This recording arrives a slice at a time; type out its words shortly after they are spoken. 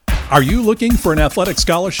Are you looking for an athletic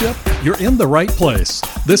scholarship? You're in the right place.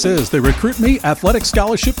 This is the Recruit Me Athletic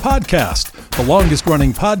Scholarship Podcast, the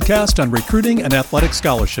longest-running podcast on recruiting and athletic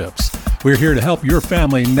scholarships. We're here to help your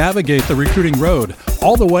family navigate the recruiting road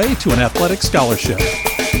all the way to an athletic scholarship.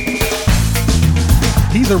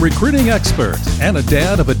 He's a recruiting expert and a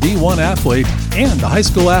dad of a D1 athlete and a high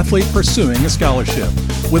school athlete pursuing a scholarship.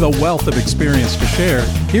 With a wealth of experience to share,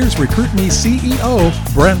 here's Recruit Me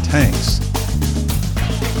CEO, Brent Hanks.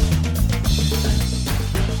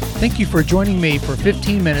 Thank you for joining me for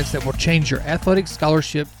 15 minutes that will change your athletic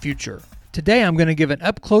scholarship future. Today I'm going to give an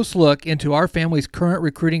up-close look into our family's current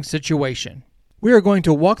recruiting situation. We are going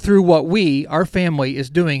to walk through what our family,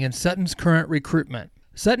 is doing in Sutton's current recruitment.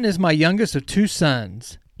 Sutton is my youngest of two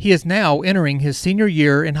sons. He is now entering his senior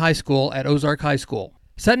year in high school at Ozark High School.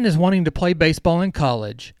 Sutton is wanting to play baseball in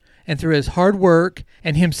college, and through his hard work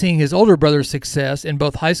and him seeing his older brother's success in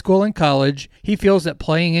both high school and college, he feels that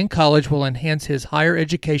playing in college will enhance his higher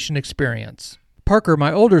education experience. Parker,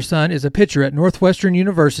 my older son, is a pitcher at Northwestern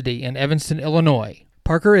University in Evanston, Illinois.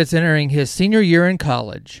 Parker is entering his senior year in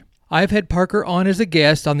college. I've had Parker on as a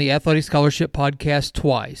guest on the Athletic Scholarship Podcast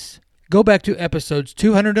twice. Go back to episodes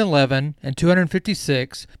 211 and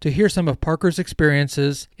 256 to hear some of Parker's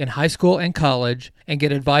experiences in high school and college and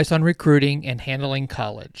get advice on recruiting and handling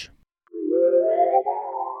college.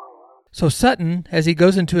 So Sutton, as he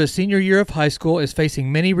goes into his senior year of high school, is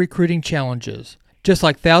facing many recruiting challenges, just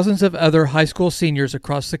like thousands of other high school seniors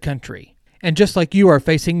across the country, and just like you are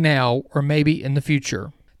facing now or maybe in the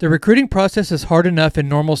future. The recruiting process is hard enough in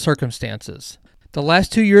normal circumstances. The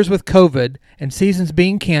last 2 years with COVID and seasons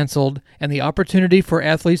being canceled and the opportunity for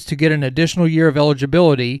athletes to get an additional year of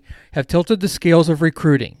eligibility have tilted the scales of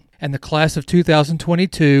recruiting, and the class of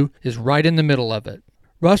 2022 is right in the middle of it.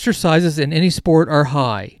 Roster sizes in any sport are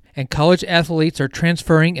high, and college athletes are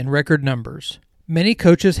transferring in record numbers. Many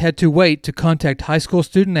coaches had to wait to contact high school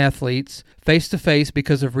student athletes face-to-face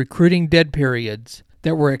because of recruiting dead periods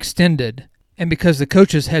that were extended, and because the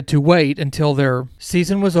coaches had to wait until their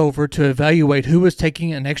season was over to evaluate who was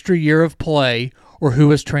taking an extra year of play or who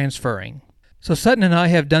was transferring. So Sutton and I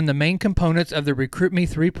have done the main components of the Recruit Me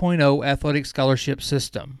 3.0 athletic scholarship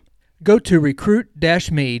system. Go to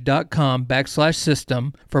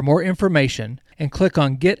recruit-me.com/system for more information and click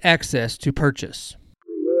on Get Access to Purchase.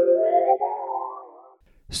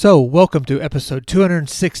 So, welcome to episode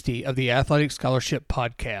 260 of the Athletic Scholarship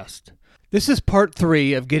Podcast. This is part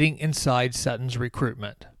 3 of getting inside Sutton's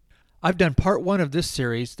recruitment. I've done part 1 of this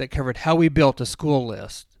series that covered how we built a school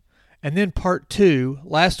list, and then part 2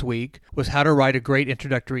 last week was how to write a great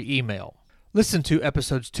introductory email. Listen to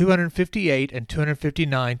episodes 258 and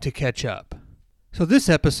 259 to catch up. So this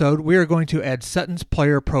episode, we are going to add Sutton's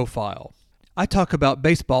player profile. I talk about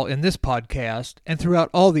baseball in this podcast and throughout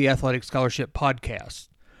all the Athletic Scholarship podcasts,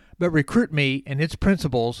 but Recruit Me and its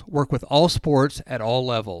principles work with all sports at all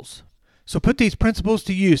levels. So put these principles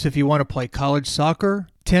to use if you want to play college soccer,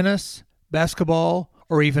 tennis, basketball,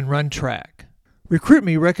 or even run track. Recruit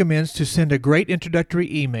Me recommends to send a great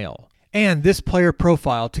introductory email and this player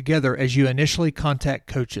profile together as you initially contact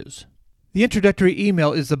coaches. The introductory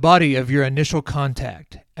email is the body of your initial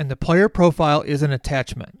contact, and the player profile is an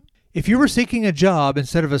attachment. If you were seeking a job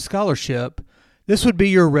instead of a scholarship, this would be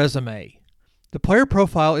your resume. The player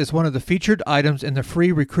profile is one of the featured items in the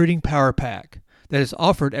free Recruiting Power Pack that is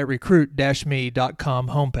offered at recruit-me.com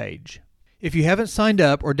homepage. If you haven't signed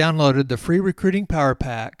up or downloaded the free Recruiting Power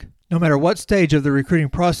Pack, no matter what stage of the recruiting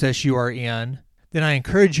process you are in, then I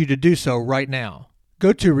encourage you to do so right now.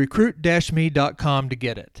 Go to recruit-me.com to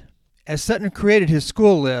get it. As Sutton created his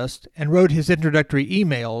school list and wrote his introductory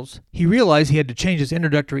emails, he realized he had to change his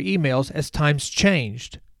introductory emails as times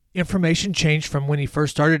changed. Information changed from when he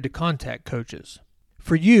first started to contact coaches.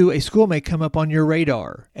 For you, a school may come up on your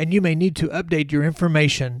radar, and you may need to update your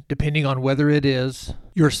information depending on whether it is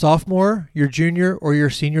your sophomore, your junior, or your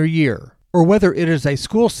senior year, or whether it is a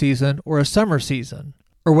school season or a summer season,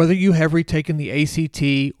 or whether you have retaken the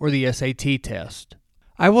ACT or the SAT test.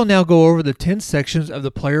 I will now go over the 10 sections of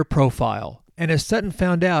the player profile, and as Sutton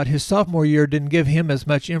found out, his sophomore year didn't give him as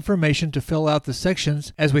much information to fill out the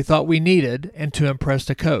sections as we thought we needed and to impress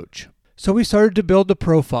the coach. So we started to build the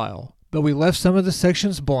profile, but we left some of the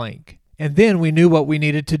sections blank, and then we knew what we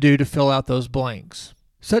needed to do to fill out those blanks.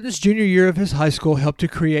 Sutton's junior year of his high school helped to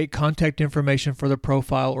create contact information for the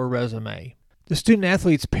profile or resume. The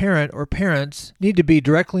student-athlete's parent or parents need to be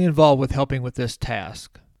directly involved with helping with this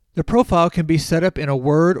task. The profile can be set up in a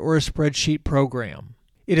Word or a spreadsheet program.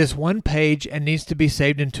 It is one page and needs to be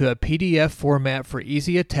saved into a PDF format for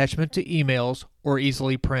easy attachment to emails or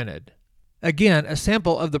easily printed. Again, a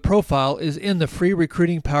sample of the profile is in the free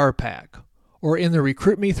Recruiting Power Pack, or in the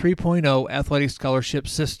Recruit Me 3.0 athletic scholarship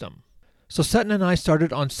system. So Sutton and I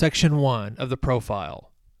started on Section 1 of the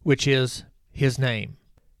profile, which is his name.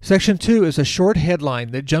 Section 2 is a short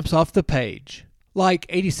headline that jumps off the page, like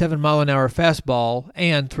 87-mile-an-hour fastball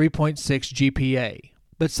and 3.6 GPA.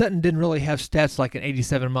 But Sutton didn't really have stats like an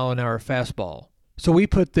 87-mile-an-hour fastball. So we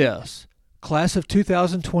put this: Class of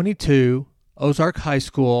 2022, Ozark High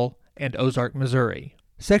School, and Ozark, Missouri.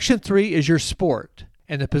 Section 3 is your sport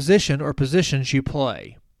and the position or positions you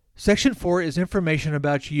play. Section 4 is information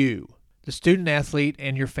about you, the student athlete,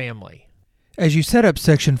 and your family. As you set up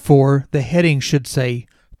Section 4, the heading should say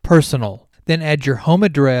Personal. Then add your home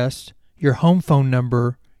address, your home phone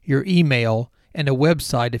number, your email, and a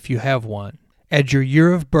website if you have one. Add your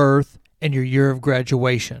year of birth and your year of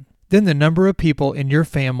graduation. Then the number of people in your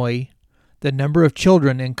family, the number of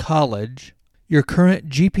children in college, your current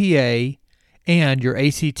GPA, and your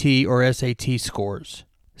ACT or SAT scores.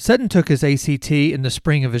 Sutton took his ACT in the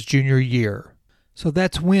spring of his junior year, so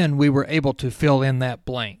that's when we were able to fill in that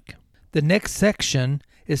blank. The next section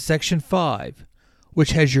is Section 5,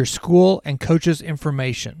 which has your school and coach's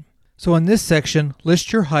information. So in this section,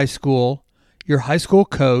 list your high school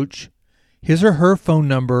coach, his or her phone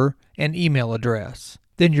number and email address.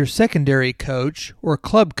 Then your secondary coach or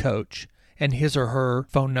club coach and his or her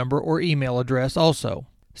phone number or email address also.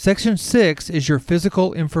 Section 6 is your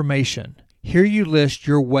physical information. Here you list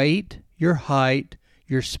your weight, your height,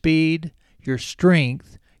 your speed, your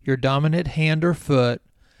strength, your dominant hand or foot,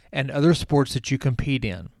 and other sports that you compete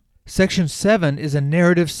in. Section 7 is a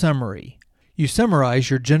narrative summary. You summarize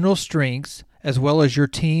your general strengths as well as your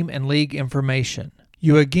team and league information.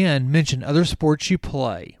 You again mention other sports you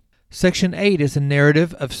play. Section 8 is a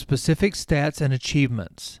narrative of specific stats and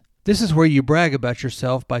achievements. This is where you brag about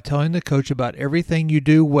yourself by telling the coach about everything you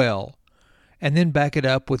do well, and then back it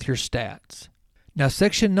up with your stats. Now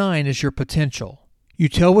Section 9 is your potential. You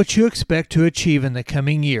tell what you expect to achieve in the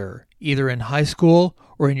coming year, either in high school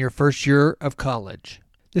or in your first year of college.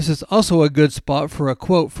 This is also a good spot for a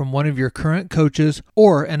quote from one of your current coaches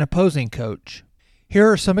or an opposing coach. Here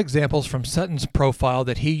are some examples from Sutton's profile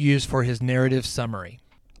that he used for his narrative summary.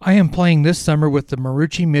 I am playing this summer with the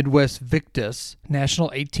Marucci Midwest Victus National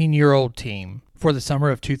 18-year-old team for the summer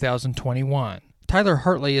of 2021. Tyler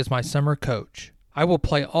Hartley is my summer coach. I will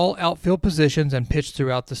play all outfield positions and pitch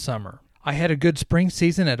throughout the summer. I had a good spring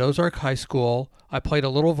season at Ozark High School. I played a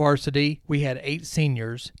little varsity. We had 8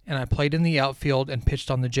 seniors, and I played in the outfield and pitched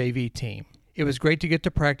on the JV team. It was great to get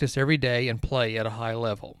to practice every day and play at a high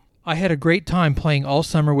level. I had a great time playing all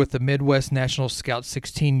summer with the Midwest National Scout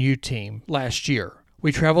 16U team last year.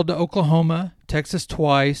 We traveled to Oklahoma, Texas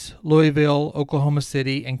twice, Louisville, Oklahoma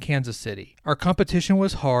City, and Kansas City. Our competition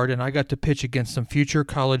was hard, and I got to pitch against some future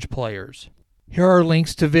college players. Here are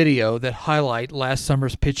links to video that highlight last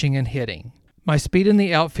summer's pitching and hitting. My speed in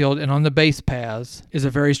the outfield and on the base paths is a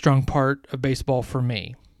very strong part of baseball for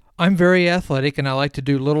me. I'm very athletic, and I like to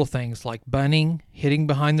do little things like bunting, hitting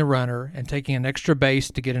behind the runner, and taking an extra base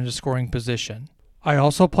to get into scoring position. I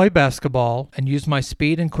also play basketball and use my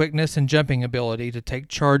speed and quickness and jumping ability to take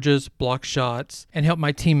charges, block shots, and help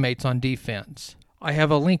my teammates on defense. I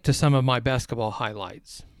have a link to some of my basketball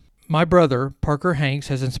highlights. My brother, Parker Hanks,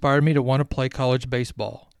 has inspired me to want to play college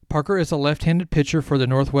baseball. Parker is a left-handed pitcher for the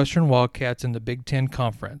Northwestern Wildcats in the Big Ten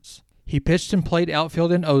Conference. He pitched and played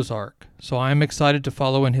outfield in Ozark, so I am excited to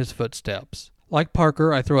follow in his footsteps. Like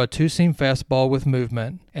Parker, I throw a two-seam fastball with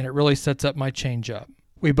movement, and it really sets up my changeup.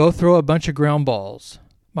 We both throw a bunch of ground balls.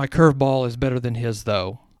 My curveball is better than his,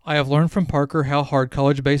 though. I have learned from Parker how hard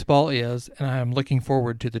college baseball is, and I am looking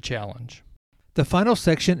forward to the challenge. The final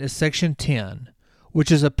section is Section 10,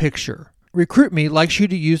 which is a picture. Recruit Me likes you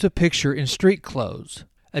to use a picture in street clothes.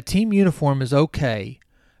 A team uniform is okay,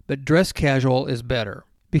 but dress casual is better.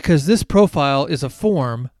 Because this profile is a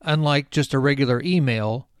form, unlike just a regular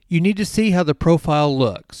email, you need to see how the profile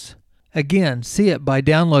looks. Again, see it by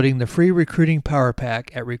downloading the free Recruiting Power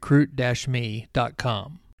Pack at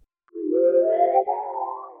recruit-me.com.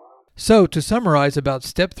 So, to summarize about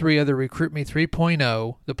Step 3 of the Recruit Me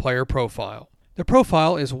 3.0, the player profile. The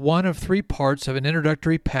profile is one of 3 parts of an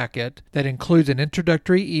introductory packet that includes an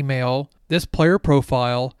introductory email, this player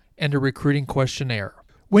profile, and a recruiting questionnaire.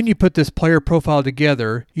 When you put this player profile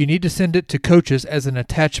together, you need to send it to coaches as an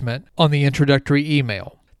attachment on the introductory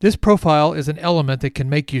email. This profile is an element that can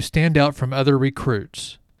make you stand out from other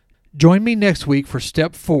recruits. Join me next week for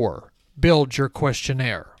Step 4, Build Your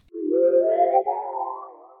Questionnaire.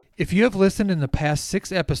 If you have listened in the past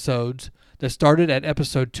 6 episodes that started at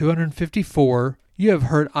episode 254, you have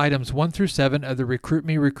heard items 1 through 7 of the Recruit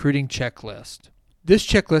Me Recruiting Checklist. This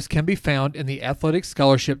checklist can be found in the Athletic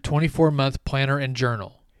Scholarship 24-month Planner and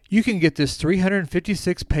Journal. You can get this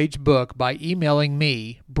 356-page book by emailing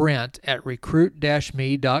me, Brent, at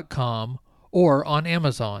recruit-me.com or on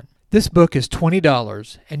Amazon. This book is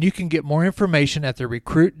 $20, and you can get more information at the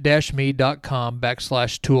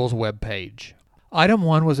recruit-me.com/tools webpage. Item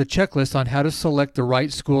 1 was a checklist on how to select the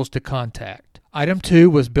right schools to contact. Item 2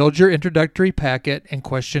 was build your introductory packet and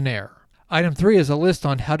questionnaire. Item 3 is a list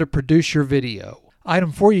on how to produce your video.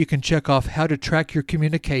 Item 4 you can check off how to track your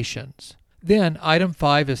communications. Then item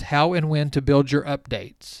 5 is how and when to build your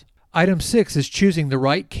updates. Item 6 is choosing the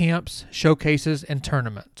right camps, showcases, and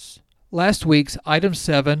tournaments. Last week's item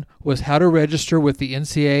 7 was how to register with the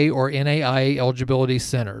NCAA or NAIA eligibility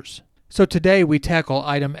centers. So today we tackle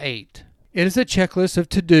item 8. It is a checklist of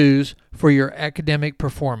to-dos for your academic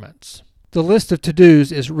performance. The list of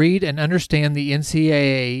to-dos is read and understand the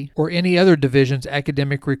NCAA or any other division's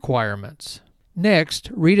academic requirements. Next,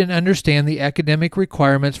 read and understand the academic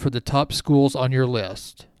requirements for the top schools on your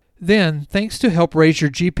list. Then, thanks to help raise your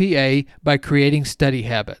GPA by creating study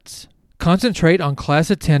habits. Concentrate on class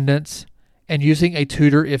attendance and using a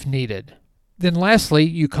tutor if needed. Then lastly,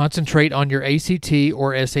 you concentrate on your ACT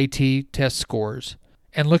or SAT test scores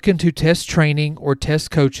and look into test training or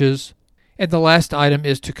test coaches. And the last item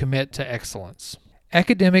is to commit to excellence.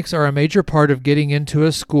 Academics are a major part of getting into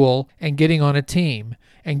a school and getting on a team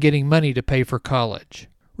and getting money to pay for college.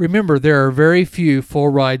 Remember, there are very few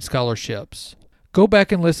full-ride scholarships. Go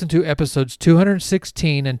back and listen to episodes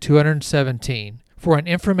 216 and 217 for an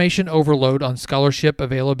information overload on scholarship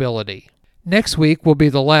availability. Next week will be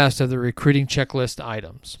the last of the recruiting checklist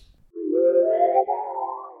items.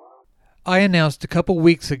 I announced a couple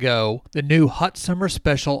weeks ago the new Hot Summer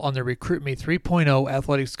Special on the RecruitMe 3.0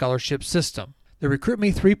 Athletic Scholarship System. The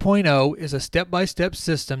RecruitMe 3.0 is a step-by-step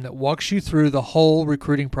system that walks you through the whole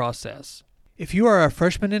recruiting process. If you are a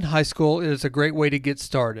freshman in high school, it is a great way to get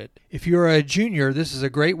started. If you are a junior, this is a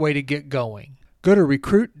great way to get going. Go to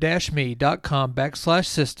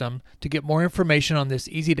recruit-me.com/system to get more information on this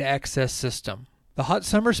easy-to-access system. The Hot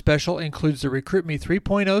Summer Special includes the RecruitMe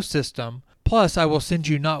 3.0 system, plus I will send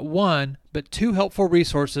you not one, but 2 helpful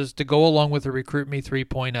resources to go along with the RecruitMe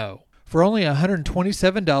 3.0. For only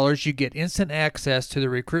 $127, you get instant access to the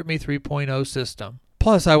RecruitMe 3.0 system.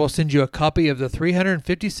 Plus, I will send you a copy of the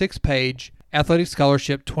 356-page Athletic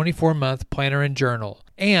Scholarship 24-month Planner and Journal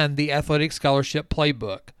and the Athletic Scholarship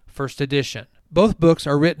Playbook, first edition. Both books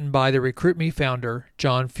are written by the RecruitMe founder,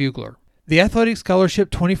 John Fugler. The Athletic Scholarship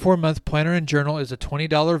 24-month Planner and Journal is a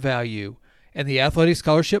 $20 value, and the Athletic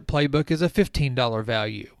Scholarship Playbook is a $15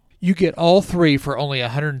 value. You get all 3 for only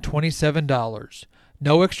 $127.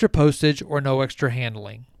 No extra postage or no extra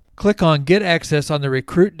handling. Click on Get Access on the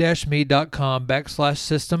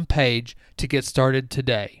recruit-me.com/system page to get started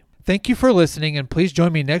today. Thank you for listening, and please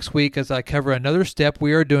join me next week as I cover another step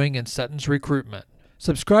we are doing in Sutton's recruitment.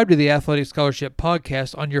 Subscribe to the Athletic Scholarship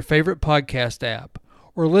Podcast on your favorite podcast app,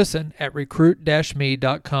 or listen at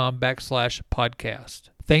recruit-me.com/podcast.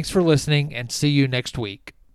 Thanks for listening, and see you next week.